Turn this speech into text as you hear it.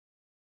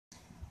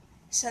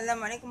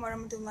Assalamualaikum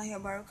warahmatullahi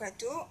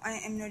wabarakatuh.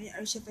 I am Norin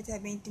Arisha Fatah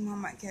binti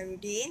Muhammad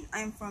Khairuddin.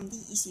 I am from the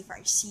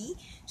EC5C.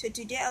 So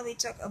today I will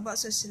talk about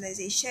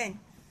socialization.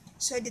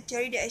 So the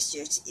theory that I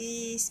choose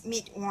is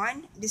myth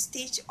 1, the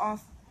stage of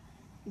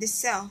the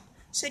cell.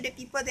 So the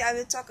people that I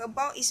will talk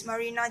about is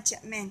Marina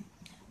Chapman.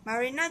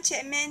 Marina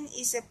Chapman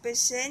is a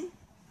person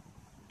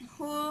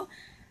who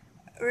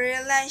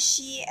realized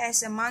she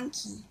as a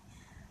monkey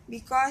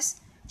because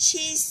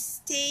she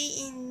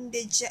stay in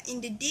the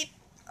deep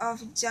of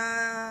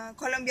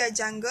Colombia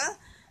jungle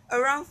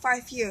around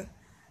 5 years.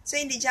 So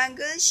in the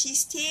jungle, she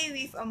stay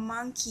with a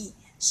monkey.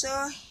 So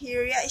her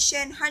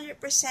reaction 100%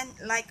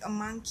 like a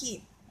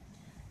monkey.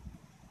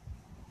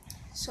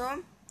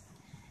 So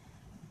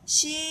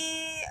she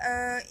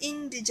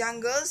in the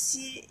jungle,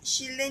 she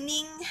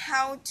learning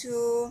how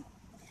to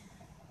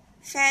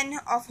fend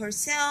off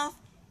herself,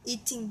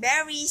 eating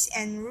berries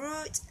and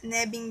roots,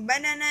 nabbing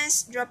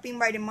bananas, dropping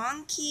by the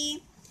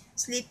monkey,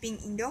 sleeping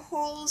in the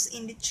holes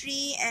in the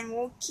tree, and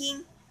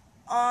walking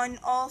on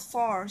all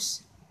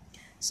fours.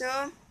 So,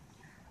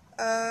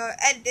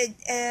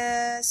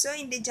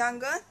 in the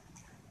jungle,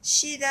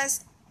 she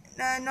does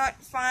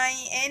not find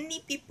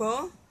any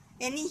people,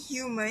 any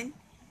human,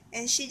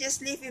 and she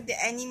just live with the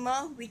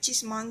animal, which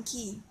is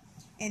monkey.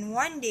 And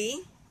one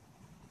day,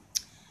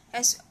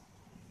 as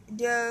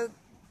a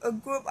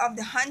group of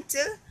the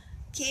hunter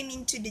came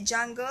into the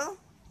jungle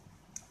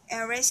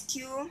and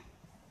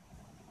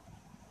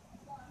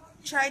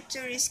tried to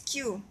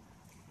rescue,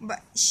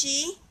 but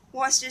she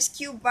was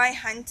rescued by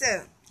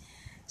hunter.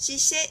 She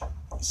said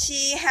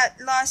she had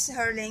lost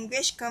her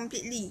language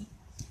completely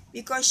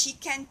because she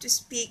can't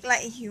speak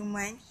like a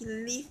human. He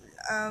lived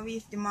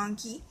with the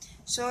monkey,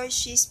 so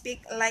she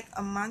speak like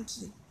a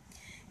monkey.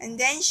 And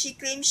then she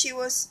claimed she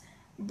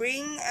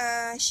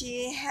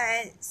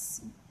had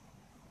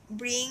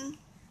bring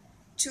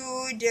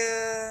to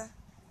the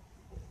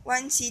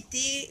one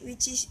city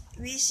which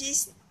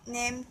is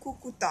named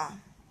Cucuta.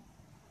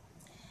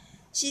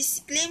 She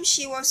claimed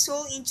she was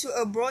sold into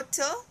a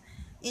brothel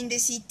in the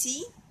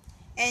city,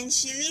 and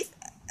she lived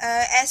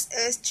as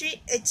a street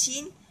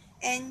urchin,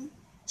 and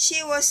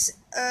she was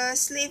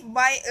enslaved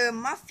by a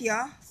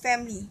mafia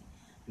family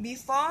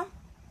before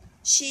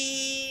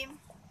she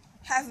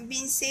have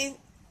been saved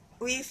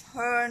with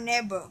her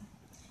neighbor,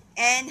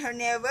 and her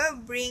neighbor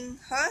bring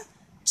her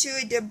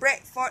to the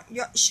Bradford,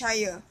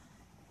 Yorkshire,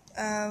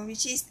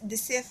 which is the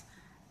safe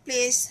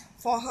place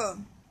for her.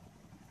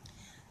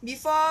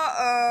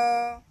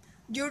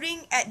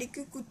 During at the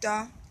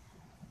Cucuta,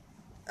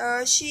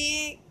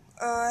 she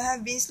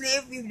have been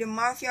slave with the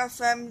mafia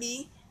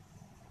family.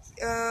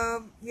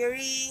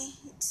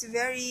 It's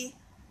very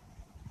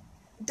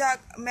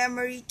dark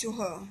memory to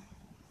her.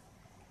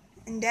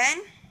 And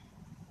then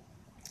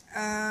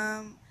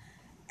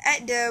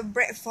at the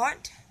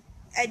Bradford,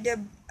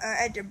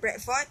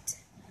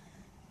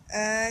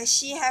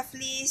 she have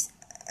live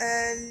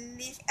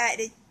at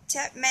the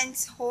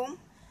chapman's home,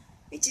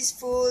 which is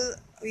full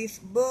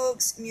with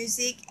books,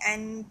 music,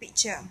 and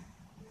picture.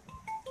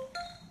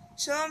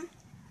 So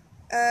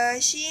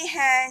she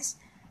has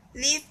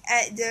lived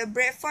at the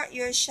Bradford,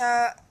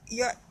 Yorkshire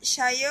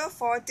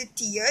for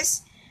 30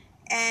 years,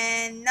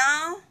 and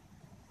now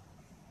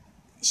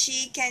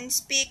she can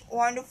speak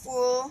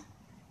wonderful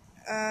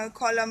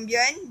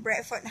Colombian,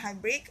 Bradford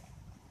hybrid,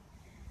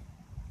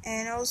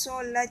 and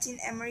also Latin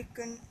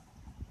American.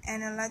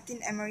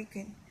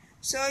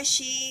 So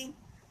she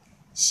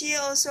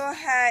also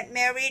had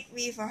married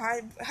with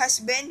her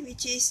husband,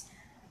 which is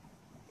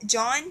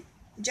John.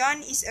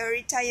 John is a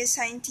retired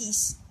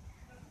scientist.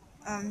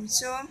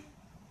 So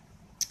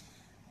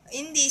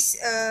in this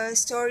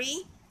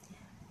story,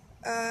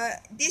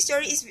 this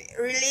story is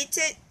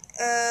related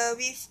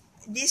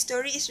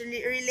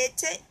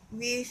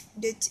with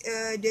the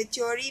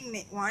theory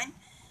myth 1,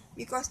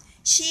 because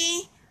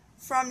she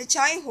from the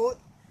childhood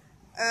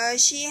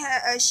she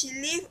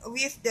lived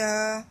with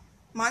the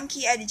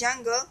monkey at the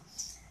jungle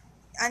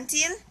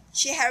until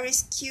she had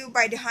rescued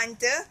by the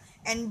hunter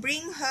and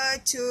bring her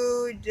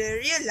to the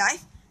real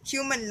life,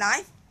 human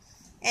life,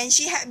 and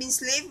she had been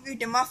slave with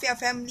the mafia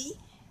family,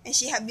 and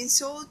she had been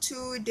sold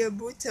to the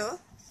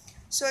brothel.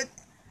 So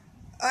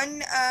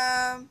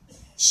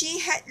she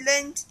had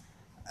learned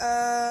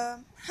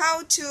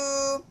how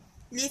to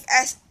live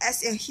as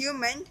a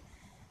human,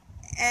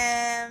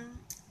 and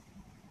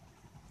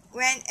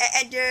when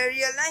at the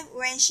real life,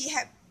 when she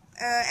had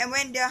and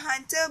when the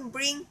hunter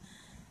bring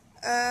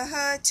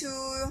her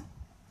to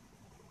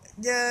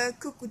the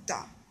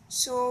Cucuta.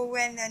 So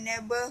when the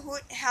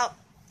neighborhood help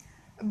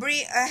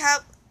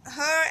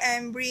her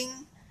and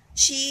bring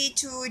she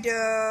to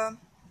the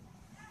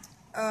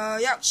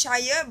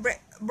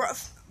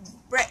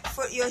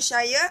Bradford,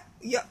 Yorkshire,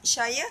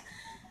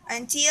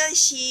 until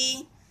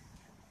she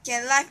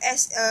can live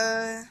as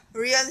a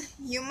real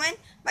human,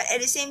 but at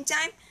the same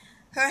time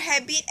her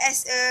habit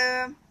as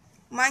a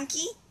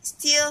monkey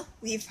still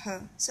with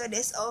her. So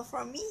that's all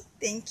from me.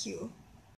 Thank you.